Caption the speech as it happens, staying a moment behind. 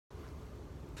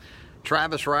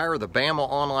Travis Reier, the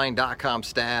BamaOnline.com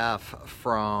staff,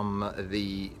 from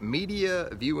the media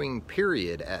viewing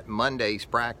period at Monday's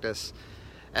practice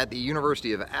at the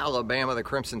University of Alabama. The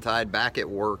Crimson Tide back at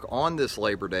work on this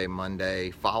Labor Day Monday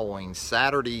following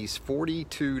Saturday's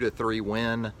 42-3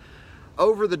 win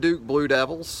over the Duke Blue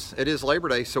Devils. It is Labor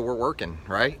Day, so we're working,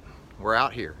 right? We're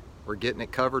out here. We're getting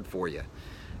it covered for you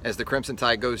as the Crimson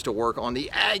Tide goes to work on the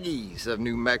Aggies of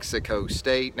New Mexico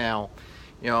State. Now,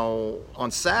 you know, on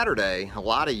Saturday, a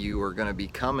lot of you are going to be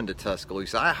coming to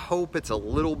Tuscaloosa. I hope it's a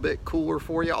little bit cooler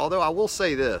for you, although I will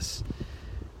say this.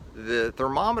 The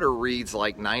thermometer reads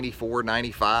like 94,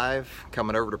 95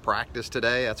 coming over to practice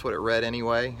today. That's what it read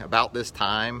anyway. About this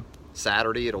time,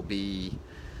 Saturday, it'll be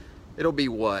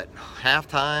what?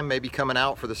 Halftime, maybe coming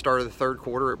out for the start of the third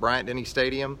quarter at Bryant-Denny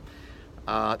Stadium.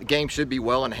 The game should be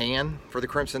well in hand for the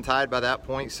Crimson Tide by that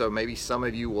point, so maybe some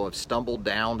of you will have stumbled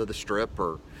down to the Strip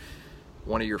or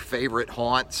one of your favorite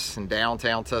haunts in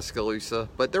downtown Tuscaloosa.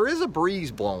 But there is a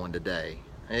breeze blowing today.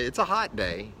 It's a hot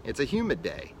day. It's a humid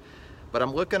day. But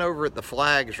I'm looking over at the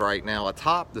flags right now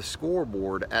atop the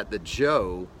scoreboard at the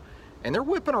Joe, and they're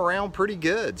whipping around pretty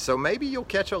good. So maybe you'll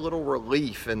catch a little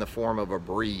relief in the form of a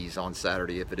breeze on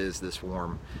Saturday if it is this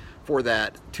warm for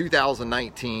that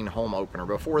 2019 home opener.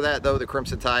 Before that, though, the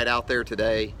Crimson Tide out there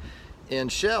today in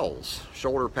shells,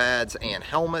 shoulder pads, and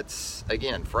helmets.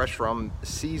 Again, fresh from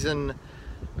season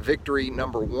victory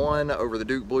number 1 over the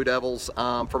Duke Blue Devils.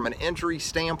 From an injury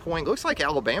standpoint, looks like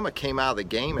Alabama came out of the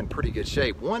game in pretty good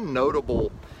shape. One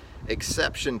notable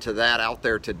exception to that out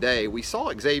there today, we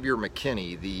saw Xavier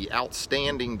McKinney, the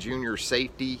outstanding junior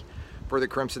safety for the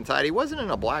Crimson Tide. He wasn't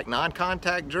in a black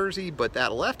non-contact jersey, but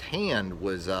that left hand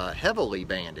was heavily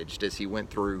bandaged as he went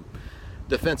through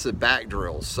defensive back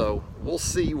drills. So we'll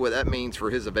see what that means for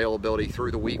his availability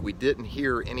through the week. We didn't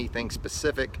hear anything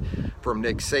specific from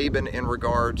Nick Saban in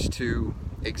regards to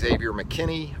Xavier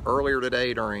McKinney earlier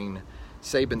today during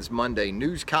Saban's Monday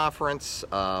news conference.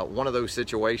 One of those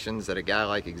situations that a guy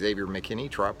like Xavier McKinney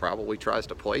probably tries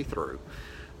to play through.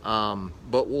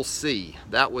 But we'll see.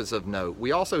 That was of note.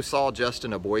 We also saw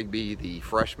Justin Eboigbe, the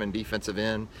freshman defensive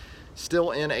end,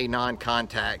 still in a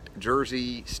non-contact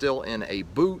jersey, still in a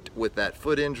boot with that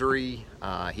foot injury.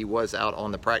 He was out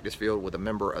on the practice field with a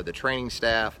member of the training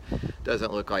staff.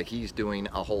 Doesn't look like he's doing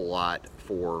a whole lot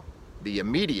for the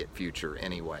immediate future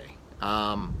anyway.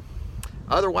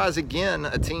 Otherwise, again,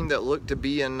 a team that looked to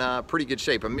be in pretty good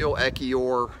shape. Emil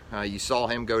Ekiyor, you saw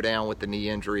him go down with the knee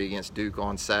injury against Duke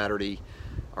on Saturday,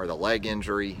 or the leg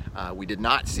injury. We did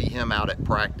not see him out at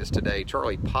practice today.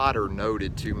 Charlie Potter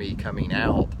noted to me coming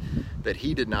out that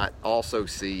he did not also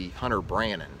see Hunter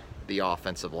Brannon, the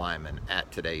offensive lineman,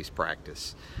 at today's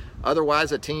practice.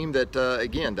 Otherwise, a team that,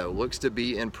 again, though, looks to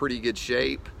be in pretty good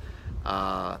shape.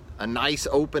 A nice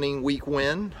opening week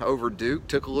win over Duke.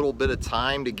 Took a little bit of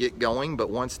time to get going, but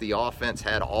once the offense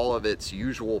had all of its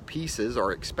usual pieces,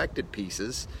 or expected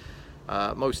pieces,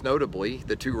 most notably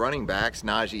the 2 running backs,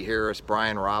 Najee Harris,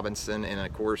 Brian Robinson, and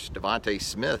of course Devontae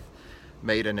Smith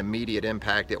made an immediate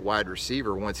impact at wide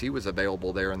receiver once he was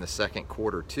available there in the second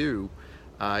quarter too.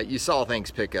 You saw things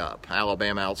pick up.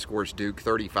 Alabama outscores Duke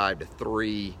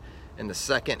 35-3 in the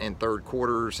second and third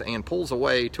quarters and pulls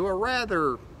away to a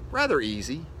rather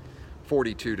easy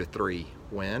 42-3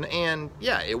 win. And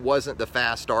yeah, it wasn't the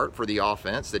fast start for the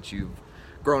offense that you've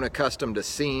grown accustomed to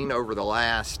seeing over the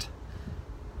last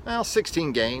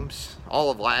 16 games,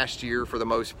 all of last year for the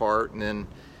most part, and then,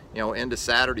 into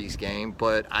Saturday's game.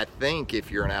 But I think if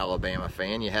you're an Alabama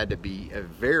fan, you had to be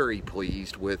very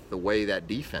pleased with the way that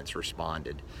defense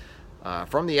responded.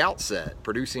 From the outset,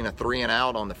 producing a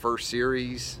 3-and-out on the first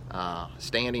series,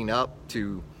 standing up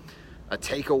to a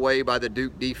takeaway by the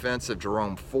Duke defense of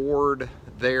Jerome Ford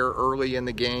there early in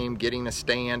the game, getting a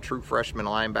stand. True freshman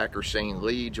linebacker Shane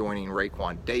Lee joining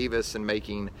Raekwon Davis and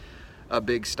making a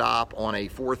big stop on a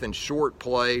 4th and short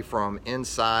play from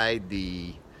inside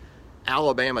the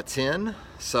Alabama 10.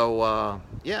 So,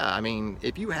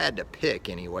 if you had to pick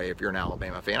anyway, if you're an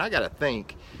Alabama fan, I got to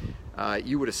think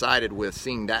you would have sided with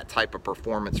seeing that type of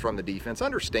performance from the defense,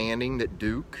 understanding that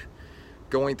Duke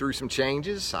going through some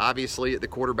changes, obviously at the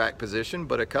quarterback position,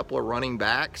 but a couple of running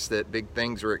backs that big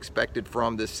things are expected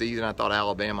from this season. I thought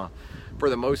Alabama, for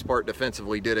the most part,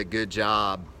 defensively did a good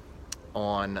job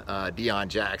on Deion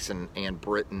Jackson and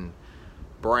Britton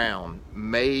Brown.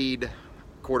 Made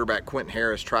quarterback Quentin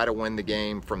Harris try to win the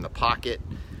game from the pocket.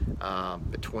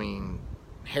 Between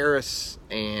Harris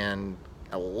and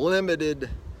a limited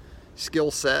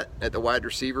skill set at the wide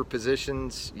receiver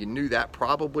positions, you knew that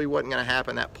probably wasn't going to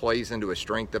happen. That plays into a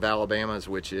strength of Alabama's,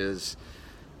 which is,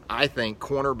 I think,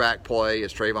 cornerback play,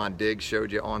 as Trayvon Diggs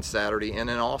showed you on Saturday, and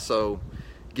then also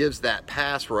gives that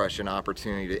pass rush an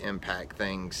opportunity to impact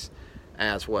things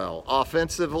as well.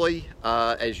 Offensively,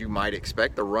 as you might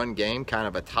expect, the run game kind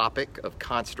of a topic of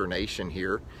consternation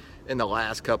here in the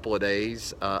last couple of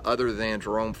days, other than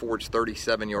Jerome Ford's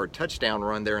 37-yard touchdown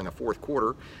run there in the fourth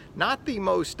quarter. Not the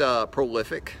most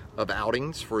prolific of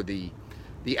outings for the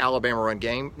Alabama run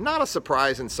game. Not a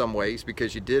surprise in some ways,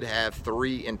 because you did have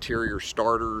 3 interior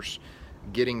starters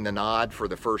getting the nod for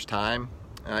the first time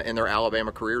in their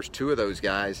Alabama careers. 2 of those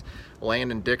guys,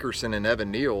 Landon Dickerson and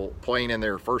Evan Neal, playing in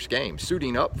their first game,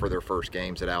 suiting up for their first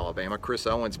games at Alabama. Chris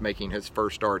Owens making his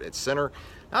first start at center.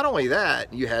 Not only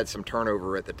that, you had some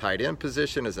turnover at the tight end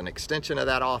position as an extension of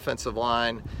that offensive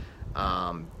line.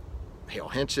 Hale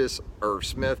Henches, Irv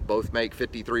Smith, both make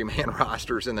 53-man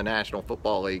rosters in the National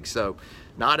Football League. So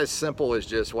not as simple as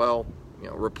just,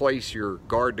 replace your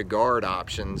guard-to-guard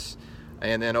options.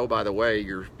 And then, oh, by the way,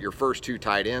 your first 2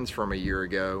 tight ends from a year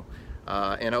ago.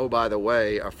 And, oh, by the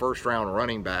way, a first-round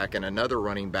running back and another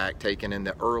running back taken in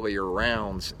the earlier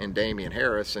rounds in Damian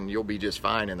Harris, and you'll be just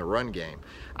fine in the run game.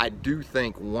 I do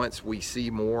think once we see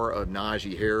more of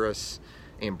Najee Harris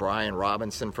and Brian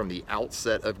Robinson from the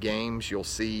outset of games, you'll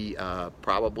see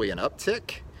probably an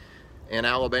uptick in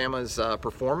Alabama's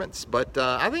performance. But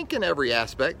I think in every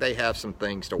aspect they have some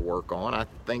things to work on. I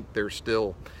think there's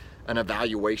still an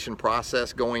evaluation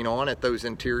process going on at those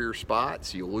interior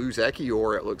spots. You lose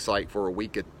Ekiyor, it looks like, for a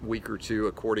week or 2,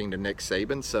 according to Nick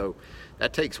Saban. So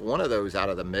that takes one of those out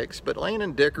of the mix. But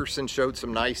Landon Dickerson showed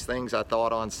some nice things, I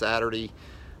thought, on Saturday.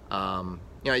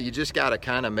 You just got to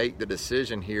kind of make the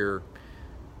decision here.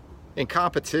 And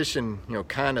competition,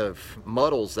 kind of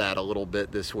muddles that a little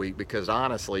bit this week, because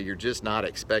honestly, you're just not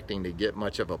expecting to get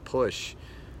much of a push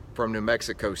from New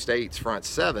Mexico State's front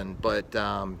 7. But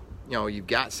you've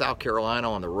got South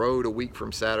Carolina on the road a week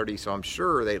from Saturday, so I'm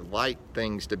sure they'd like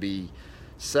things to be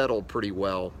settled pretty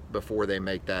well before they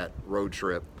make that road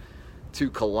trip to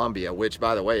Columbia, which,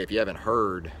 by the way, if you haven't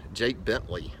heard, Jake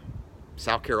Bentley,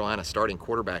 South Carolina starting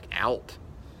quarterback,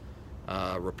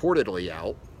 reportedly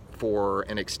out for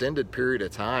an extended period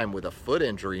of time with a foot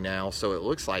injury now. So it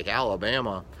looks like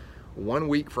Alabama, 1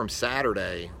 week from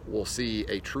Saturday, will see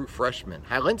a true freshman,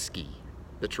 Hilinski,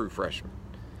 the true freshman,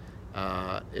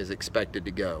 is expected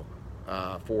to go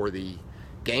for the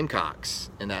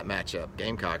Gamecocks in that matchup.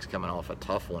 Gamecocks coming off a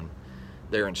tough one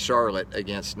there in Charlotte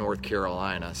against North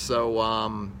Carolina.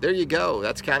 So there you go.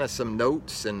 That's kind of some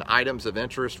notes and items of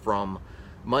interest from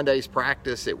Monday's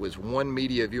practice. It was 1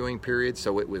 media viewing period,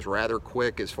 so it was rather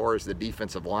quick as far as the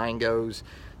defensive line goes.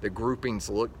 The groupings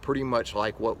looked pretty much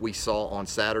like what we saw on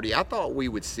Saturday. I thought we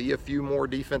would see a few more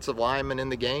defensive linemen in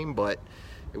the game, but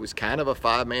it was kind of a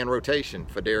 5-man rotation.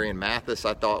 Fadarian Mathis,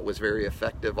 I thought, was very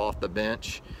effective off the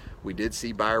bench. We did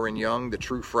see Byron Young, the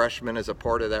true freshman, as a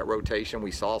part of that rotation.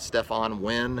 We saw Stephon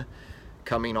Wynn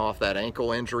coming off that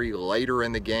ankle injury later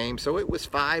in the game. So it was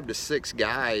 5 to 6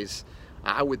 guys.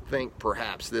 I would think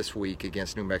perhaps this week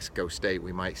against New Mexico State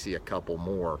we might see a couple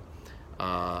more,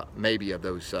 maybe of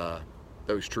those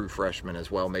true freshmen as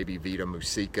well. Maybe Vita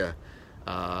Musika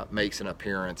makes an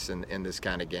appearance in this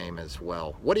kind of game as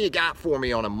well. What do you got for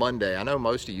me on a Monday? I know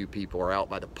most of you people are out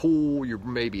by the pool. You're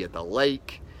maybe at the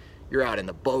lake. You're out in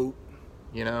the boat,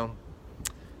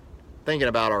 Thinking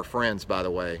about our friends, by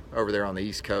the way, over there on the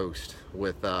East Coast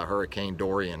with Hurricane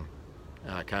Dorian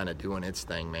kind of doing its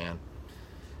thing, man.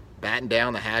 Batten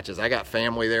down the hatches. I got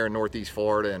family there in Northeast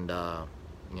Florida,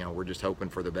 and, we're just hoping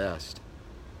for the best.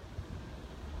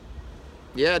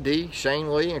 Yeah,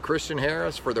 Shane Lee and Christian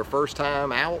Harris, for their first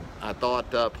time out, I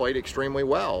thought played extremely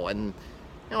well. And,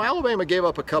 Alabama gave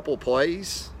up a couple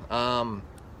plays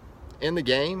in the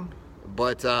game.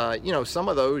 But, some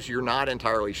of those you're not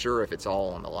entirely sure if it's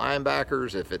all on the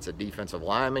linebackers, if it's a defensive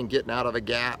lineman getting out of a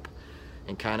gap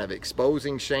and kind of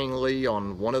exposing Shane Lee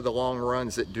on one of the long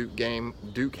runs that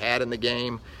Duke had in the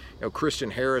game. Christian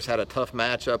Harris had a tough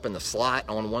matchup in the slot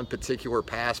on one particular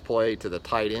pass play to the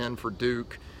tight end for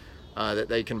Duke that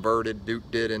they converted. Duke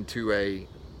did into a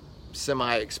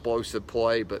semi-explosive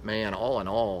play, but, man, all in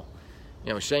all,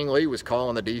 Shane Lee was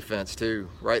calling the defense too,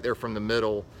 right there from the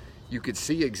middle. You could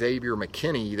see Xavier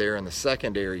McKinney there in the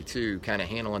secondary too, kind of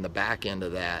handling the back end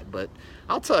of that. But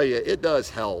I'll tell you, it does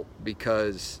help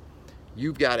because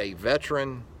you've got a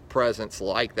veteran presence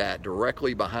like that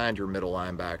directly behind your middle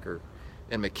linebacker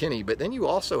and McKinney. But then you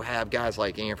also have guys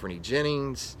like Anthony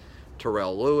Jennings,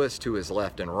 Terrell Lewis to his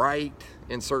left and right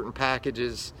in certain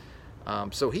packages.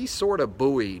 So he's sort of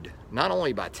buoyed, not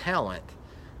only by talent,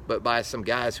 but by some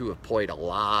guys who have played a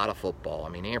lot of football. I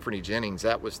mean, Anthony Jennings,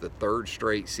 that was the 3rd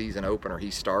straight season opener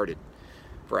he started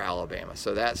for Alabama.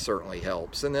 So that certainly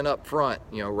helps. And then up front,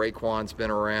 Raekwon's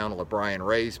been around, LeBrian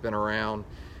Ray's been around.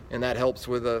 And that helps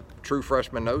with a true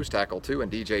freshman nose tackle, too, and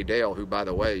DJ Dale, who, by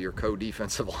the way, your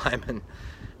co-defensive lineman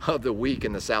of the week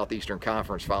in the Southeastern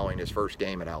Conference following his first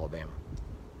game at Alabama.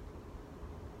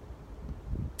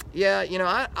 Yeah,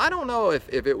 I don't know if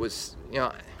it was,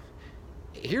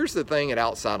 here's the thing at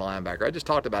outside linebacker. I just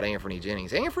talked about Anfernee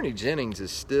Jennings. Anfernee Jennings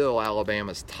is still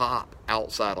Alabama's top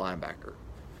outside linebacker.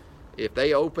 If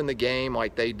they open the game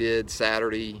like they did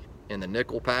Saturday in the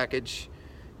nickel package,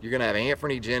 you're going to have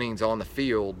Anfernee Jennings on the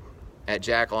field at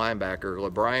jack linebacker,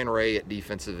 LeBrian Ray at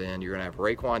defensive end, you're going to have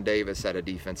Raekwon Davis at a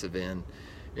defensive end,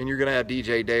 and you're going to have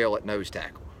DJ Dale at nose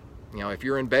tackle. If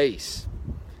you're in base,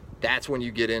 that's when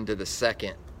you get into the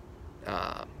second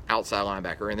outside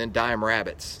linebacker, and then dime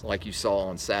rabbits like you saw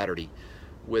on Saturday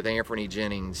with Anfernee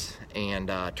Jennings and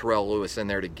Terrell Lewis in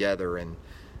there together, and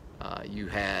you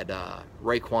had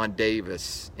Raekwon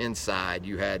Davis inside.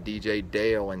 You had DJ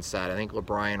Dale inside. I think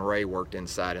LeBrian Ray worked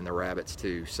inside in the Rabbits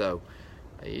too. So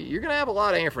you're going to have a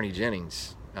lot of Anfernee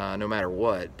Jennings no matter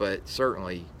what, but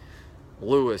certainly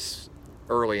Lewis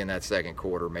early in that second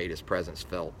quarter made his presence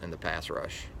felt in the pass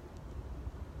rush.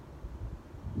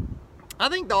 I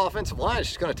think the offensive line is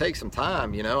just going to take some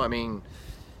time,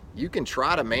 you can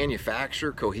try to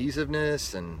manufacture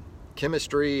cohesiveness and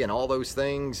chemistry and all those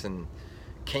things and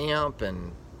camp,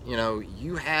 and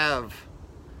you have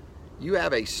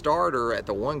a starter at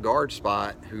the one guard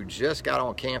spot who just got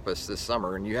on campus this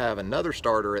summer, and you have another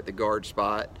starter at the guard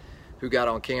spot who got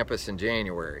on campus in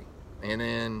January. And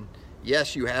then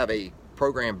yes, you have a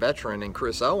program veteran in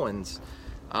Chris Owens,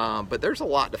 but there's a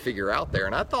lot to figure out there.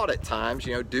 And I thought at times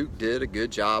Duke did a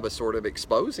good job of sort of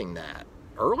exposing that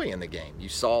early in the game. You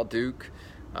saw Duke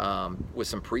with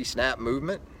some pre-snap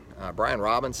movement. Brian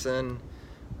Robinson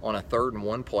on a 3rd and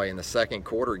 1 play in the second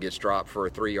quarter gets dropped for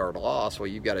a 3-yard loss. Well,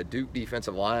 you've got a Duke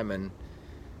defensive lineman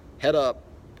head up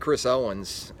Chris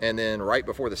Owens, and then right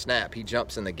before the snap, he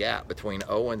jumps in the gap between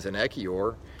Owens and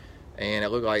Ekiyor, and it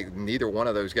looked like neither one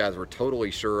of those guys were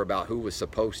totally sure about who was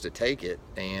supposed to take it,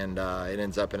 and it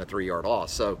ends up in a 3-yard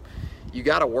loss. So you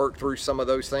got to work through some of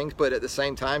those things, but at the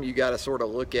same time, you got to sort of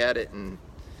look at it and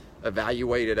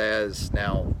evaluate it as,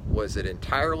 now, was it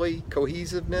entirely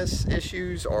cohesiveness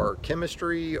issues or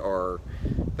chemistry or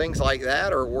things like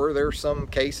that, or were there some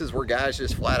cases where guys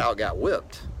just flat out got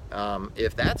whipped?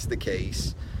 If that's the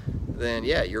case, then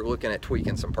yeah, you're looking at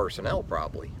tweaking some personnel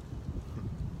probably.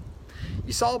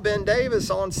 You saw Ben Davis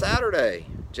on Saturday,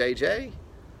 JJ.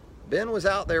 Ben was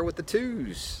out there with the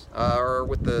twos, or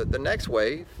with the next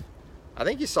wave. I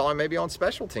think you saw him maybe on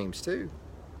special teams too.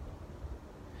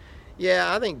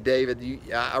 Yeah, I think, David,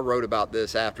 I wrote about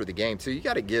this after the game, too. You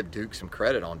got to give Duke some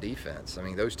credit on defense. I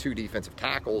mean, those two defensive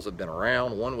tackles have been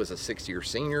around. One was a 6-year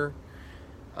senior.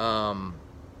 So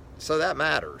that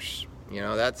matters.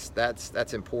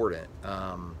 That's important.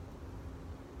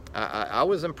 I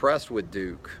was impressed with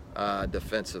Duke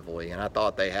defensively, and I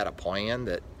thought they had a plan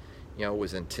that,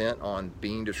 was intent on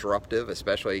being disruptive,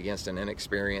 especially against an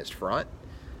inexperienced front.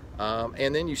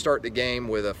 And then you start the game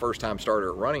with a first-time starter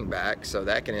at running back, so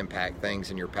that can impact things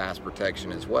in your pass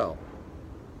protection as well.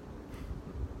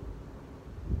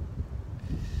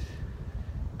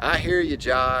 I hear you,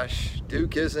 Josh.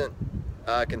 Duke isn't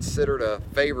considered a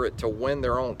favorite to win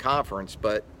their own conference,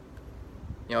 but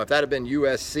if that had been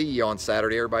USC on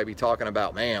Saturday, everybody would be talking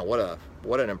about, man,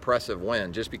 what an impressive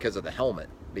win, just because of the helmet.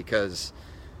 Because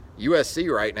USC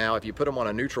right now, if you put them on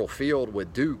a neutral field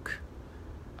with Duke,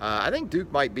 I think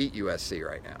Duke might beat USC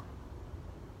right now.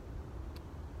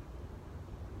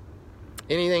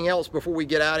 Anything else before we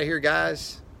get out of here,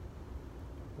 guys?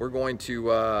 We're going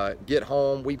to get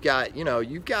home. We've got,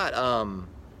 you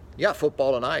got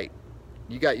football tonight.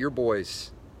 You got your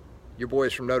boys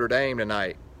from Notre Dame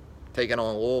tonight taking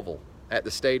on Louisville at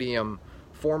the stadium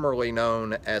formerly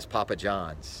known as Papa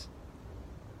John's.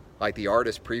 Like the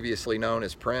artist previously known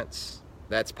as Prince,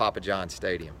 that's Papa John's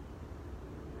Stadium.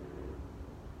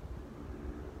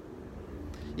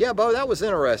 Yeah, Bo, that was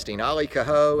interesting. Ali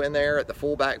Cahoe in there at the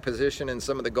fullback position and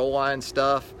some of the goal line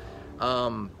stuff.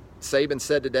 Saban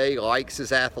said today he likes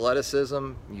his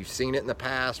athleticism. You've seen it in the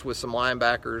past with some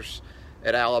linebackers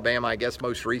at Alabama. I guess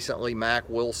most recently Mack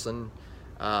Wilson.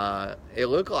 It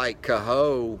looked like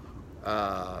Cahoe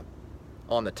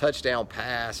on the touchdown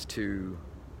pass to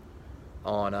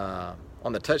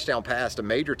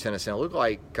Major Tennison. It looked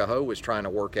like Cahoe was trying to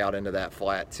work out into that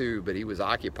flat too, but he was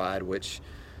occupied, which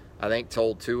I think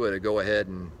told Tua to go ahead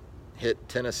and hit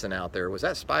Tennison out there. Was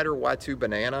that Spider Y2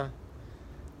 Banana?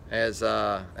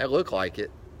 It looked like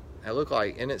it.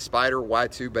 Isn't it Spider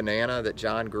Y2 Banana that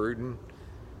John Gruden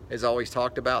has always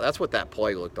talked about? That's what that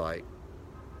play looked like.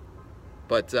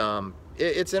 But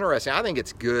it's interesting. I think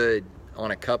it's good on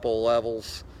a couple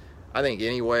levels. I think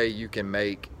any way you can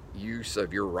make use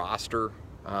of your roster,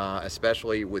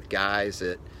 especially with guys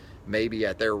that maybe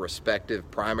at their respective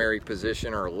primary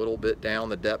position are a little bit down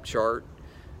the depth chart.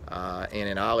 And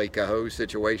in Ali Cahoe's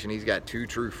situation, he's got 2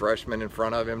 true freshmen in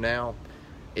front of him now.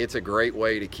 It's a great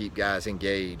way to keep guys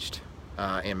engaged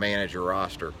and manage your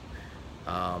roster.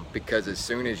 Because as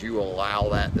soon as you allow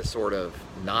that to sort of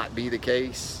not be the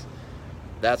case,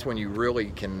 that's when you really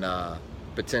can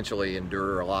potentially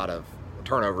endure a lot of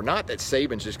turnover. Not that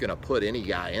Saban's just going to put any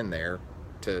guy in there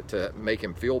to make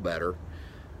him feel better,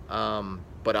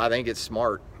 but I think it's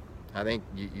smart. I think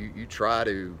you try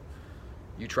to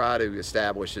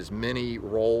establish as many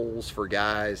roles for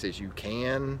guys as you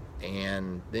can,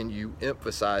 and then you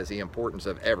emphasize the importance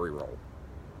of every role.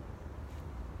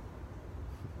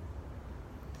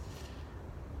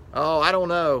 Oh, I don't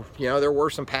know. There were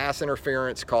some pass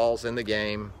interference calls in the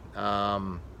game.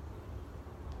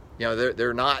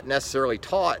 They're not necessarily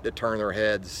taught to turn their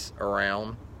heads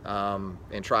around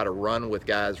and try to run with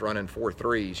guys running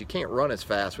 4.3s. You can't run as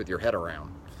fast with your head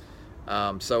around.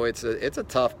 So it's a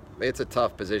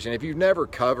tough position. If you've never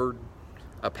covered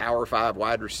a Power 5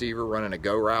 wide receiver running a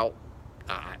go route,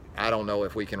 I don't know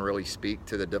if we can really speak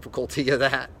to the difficulty of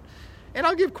that. And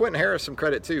I'll give Quentin Harris some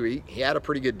credit too. He had a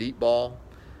pretty good deep ball.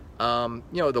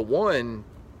 The one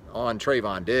on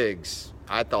Trayvon Diggs,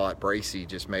 I thought Bracey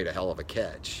just made a hell of a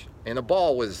catch. And the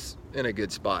ball was in a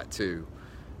good spot too.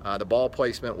 The ball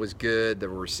placement was good. The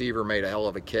receiver made a hell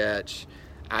of a catch.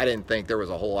 I didn't think there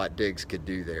was a whole lot Diggs could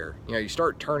do there. You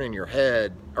start turning your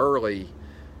head early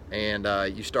and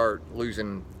you start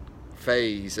losing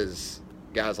phase, as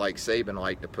guys like Saban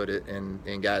like to put it,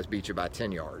 and guys beat you by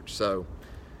 10 yards. So,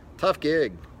 tough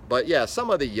gig. But, yeah,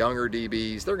 some of the younger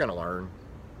DBs, they're going to learn.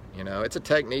 It's a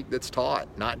technique that's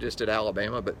taught, not just at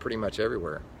Alabama, but pretty much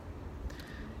everywhere.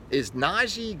 Is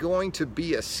Najee going to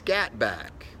be a scat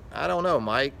back? I don't know,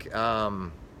 Mike.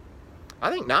 I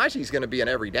think Najee's going to be an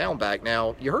every down back.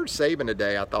 Now, you heard Saban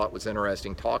today, I thought was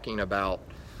interesting, talking about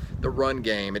the run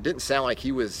game. It didn't sound like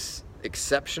he was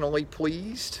exceptionally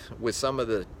pleased with some of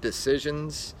the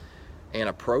decisions and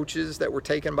approaches that were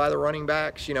taken by the running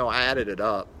backs. I added it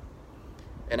up.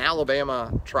 And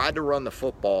Alabama tried to run the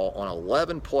football on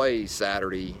 11 plays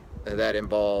Saturday that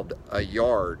involved a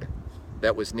yard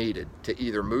that was needed to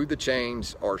either move the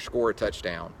chains or score a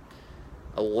touchdown.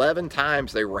 11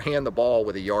 times they ran the ball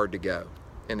with a yard to go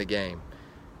in the game.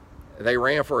 They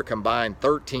ran for a combined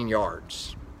 13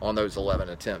 yards on those 11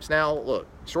 attempts. Now, look,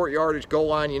 short yardage, goal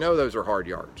line, those are hard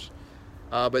yards.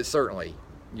 But certainly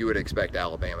you would expect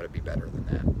Alabama to be better than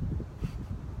that.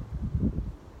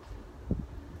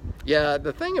 Yeah,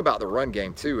 the thing about the run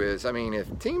game, too, is,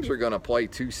 if teams are going to play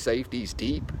 2 safeties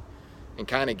deep and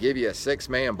kind of give you a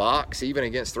 6-man box, even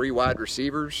against 3 wide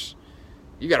receivers,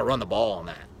 you got to run the ball on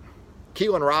that.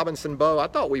 Keelan Robinson, Bo, I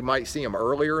thought we might see him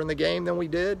earlier in the game than we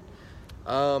did,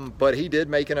 but he did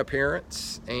make an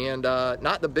appearance, and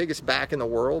not the biggest back in the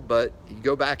world, but you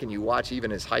go back and you watch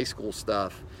even his high school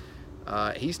stuff,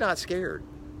 he's not scared.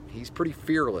 He's pretty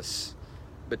fearless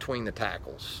between the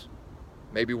tackles.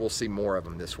 Maybe we'll see more of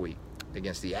him this week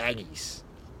against the Aggies,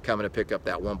 coming to pick up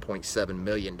that $1.7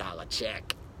 million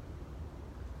check.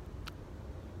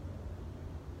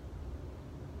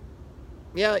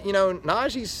 Yeah,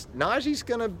 Najee's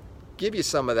going to give you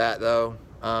some of that, though.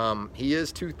 He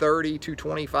is 230,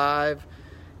 225.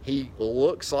 He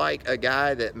looks like a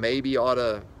guy that maybe ought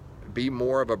to be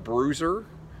more of a bruiser.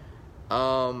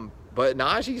 But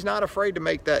Najee's not afraid to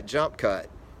make that jump cut,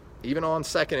 even on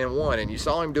 2nd and 1. And you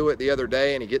saw him do it the other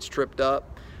day, and he gets tripped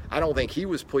up. I don't think he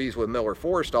was pleased with Miller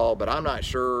Forristall, but I'm not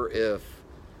sure if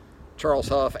Charles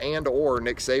Huff and or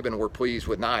Nick Saban were pleased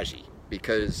with Najee,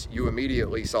 because you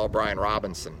immediately saw Brian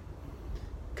Robinson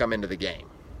come into the game.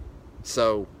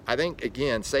 So I think,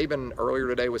 again, Saban earlier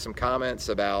today with some comments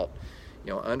about,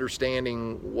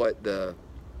 understanding what the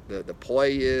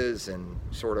play is and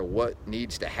sort of what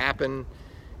needs to happen.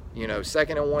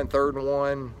 2nd and 1, 3rd and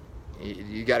 1,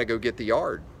 you got to go get the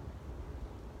yard.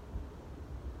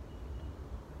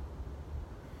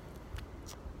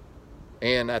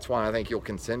 And that's why I think you'll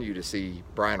continue to see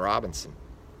Brian Robinson.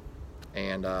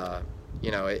 And,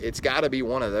 it's got to be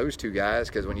one of those 2 guys,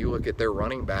 because when you look at their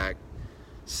running back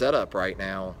setup right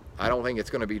now, I don't think it's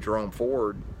going to be Jerome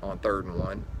Ford on 3rd and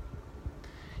 1.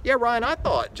 Yeah, Ryan, I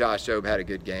thought Josh Jobe had a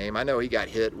good game. I know he got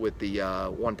hit with the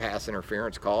 1 pass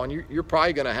interference call, and you're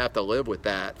probably going to have to live with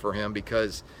that for him,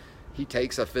 because he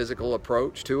takes a physical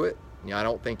approach to it. I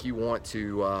don't think you want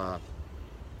to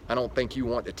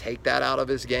take that out of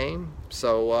his game.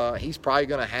 So he's probably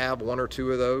going to have 1 or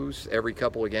 2 of those every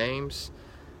couple of games.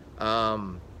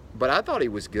 But I thought he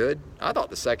was good. I thought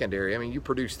the secondary, you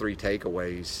produced 3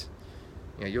 takeaways.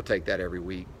 you'll take that every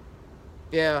week.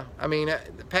 Yeah, I mean,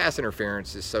 the pass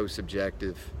interference is so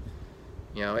subjective.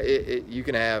 You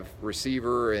can have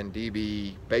receiver and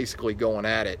DB basically going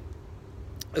at it,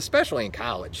 especially in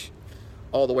college,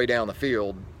 all the way down the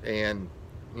field, and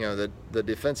the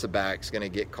defensive back's going to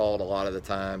get called a lot of the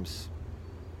times.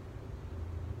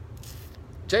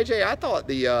 JJ, I thought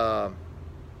the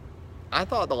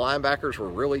linebackers were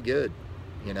really good.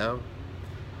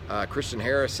 Christian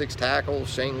Harris 6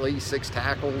 tackles, Shane Lee 6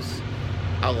 tackles.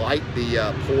 I like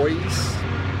the poise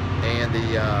and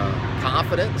the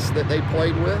confidence that they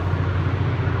played with.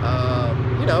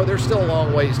 There's still a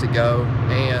long ways to go,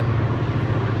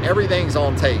 and everything's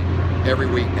on tape every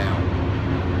week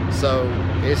now. So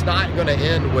it's not going to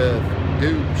end with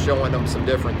Duke showing them some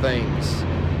different things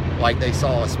like they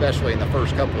saw, especially in the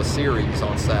first couple of series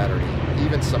on Saturday.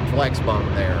 Even some flex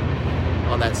bone there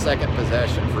on that second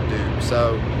possession for Duke.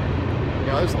 So,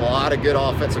 there's a lot of good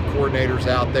offensive coordinators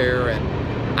out there,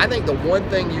 and I think the one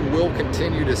thing you will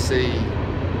continue to see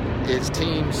is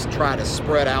teams try to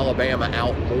spread Alabama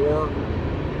out more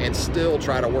and still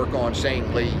try to work on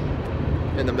Shane Lee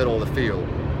in the middle of the field,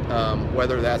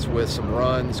 whether that's with some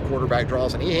runs, quarterback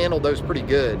draws, and he handled those pretty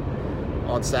good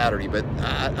on Saturday. But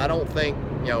I don't think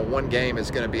one game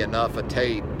is going to be enough of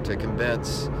tape to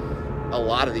convince a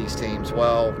lot of these teams,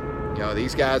 well,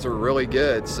 these guys are really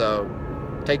good, so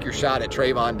take your shot at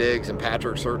Trayvon Diggs and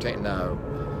Patrick Surtain. No.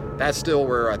 That's still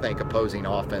where I think opposing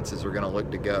offenses are going to look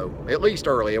to go, at least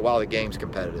early, while the game's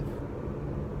competitive.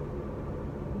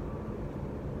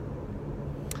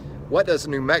 What does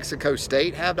New Mexico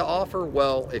State have to offer?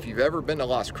 Well, if you've ever been to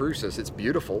Las Cruces, it's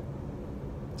beautiful.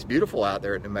 It's beautiful out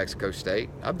there at New Mexico State.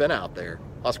 I've been out there.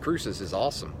 Las Cruces is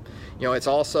awesome. It's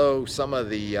also some of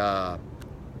the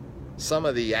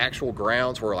actual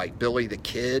grounds where, like, Billy the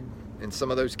Kid and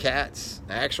some of those cats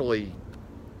actually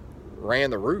ran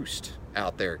the roost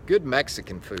out there. Good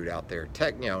Mexican food out there.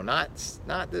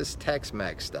 Not this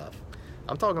Tex-Mex stuff.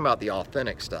 I'm talking about the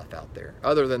authentic stuff out there.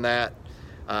 Other than that,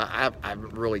 I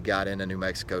haven't really got into New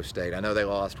Mexico State. I know they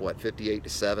lost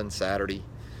 58-7 Saturday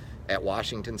at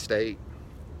Washington State.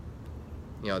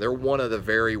 They're one of the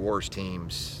very worst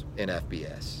teams in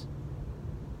FBS.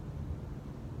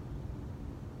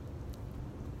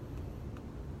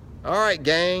 All right,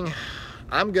 gang,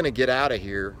 I'm going to get out of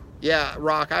here. Yeah,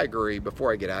 Rock, I agree.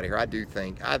 Before I get out of here, I do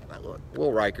think, look,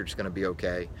 Will Reichard's going to be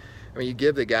okay. I mean, you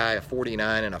give the guy a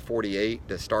 49 and a 48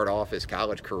 to start off his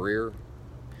college career.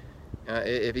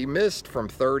 If he missed from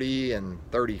 30 and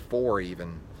 34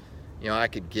 even, I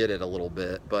could get it a little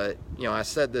bit. But, I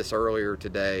said this earlier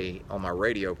today on my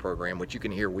radio program, which you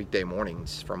can hear weekday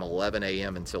mornings from 11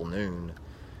 a.m. until noon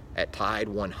at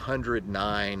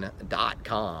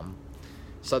Tide109.com,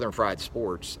 Southern Fried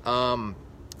Sports.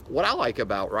 What I like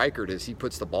about Reichard is he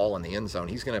puts the ball in the end zone.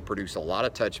 He's going to produce a lot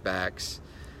of touchbacks.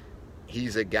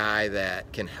 He's a guy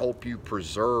that can help you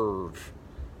preserve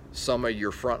some of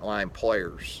your frontline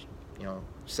players.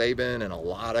 Saban and a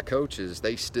lot of coaches,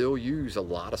 they still use a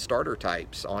lot of starter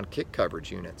types on kick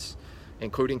coverage units,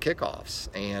 including kickoffs.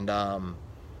 And, I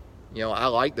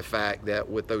like the fact that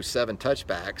with those 7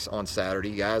 touchbacks on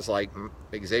Saturday, guys like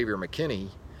Xavier McKinney,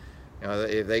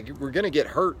 if they were going to get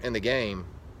hurt in the game,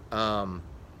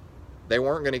 they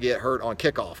weren't going to get hurt on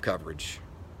kickoff coverage.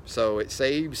 So it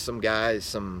saves some guys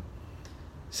some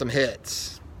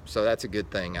hits. So that's a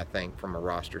good thing, I think, from a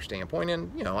roster standpoint.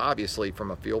 And, obviously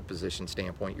from a field position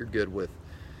standpoint, you're good with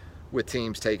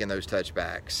teams taking those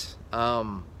touchbacks.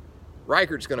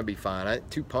 Reichard's going to be fine.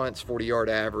 2 punts, 40-yard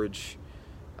average.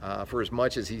 For as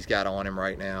much as he's got on him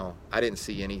right now, I didn't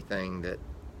see anything that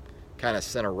kind of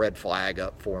sent a red flag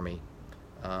up for me.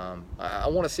 I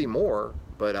want to see more,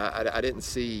 but I didn't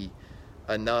see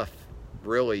enough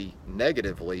really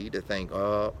negatively to think,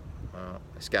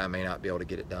 this guy may not be able to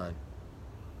get it done.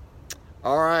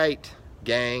 All right,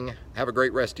 gang, have a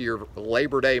great rest of your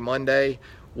Labor Day Monday.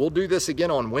 We'll do this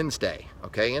again on Wednesday,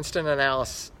 okay? Instant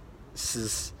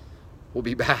Analysis will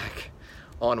be back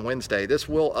on Wednesday. This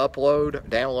will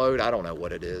download, I don't know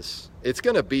what it is. It's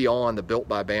going to be on the Built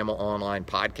by Bama online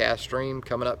podcast stream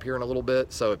coming up here in a little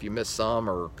bit. So if you miss some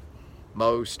or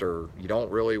most, or you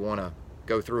don't really want to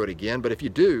go through it again, but if you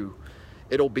do,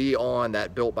 it'll be on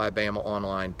that Built by Bama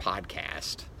online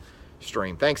podcast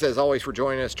stream. Thanks as always for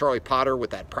joining us. Charlie Potter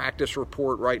with that practice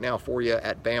report right now for you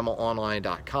at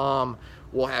BamaOnline.com.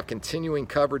 We'll have continuing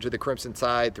coverage of the Crimson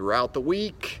Tide throughout the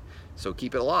week, so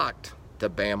keep it locked to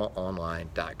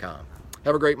BamaOnline.com.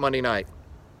 Have a great Monday night.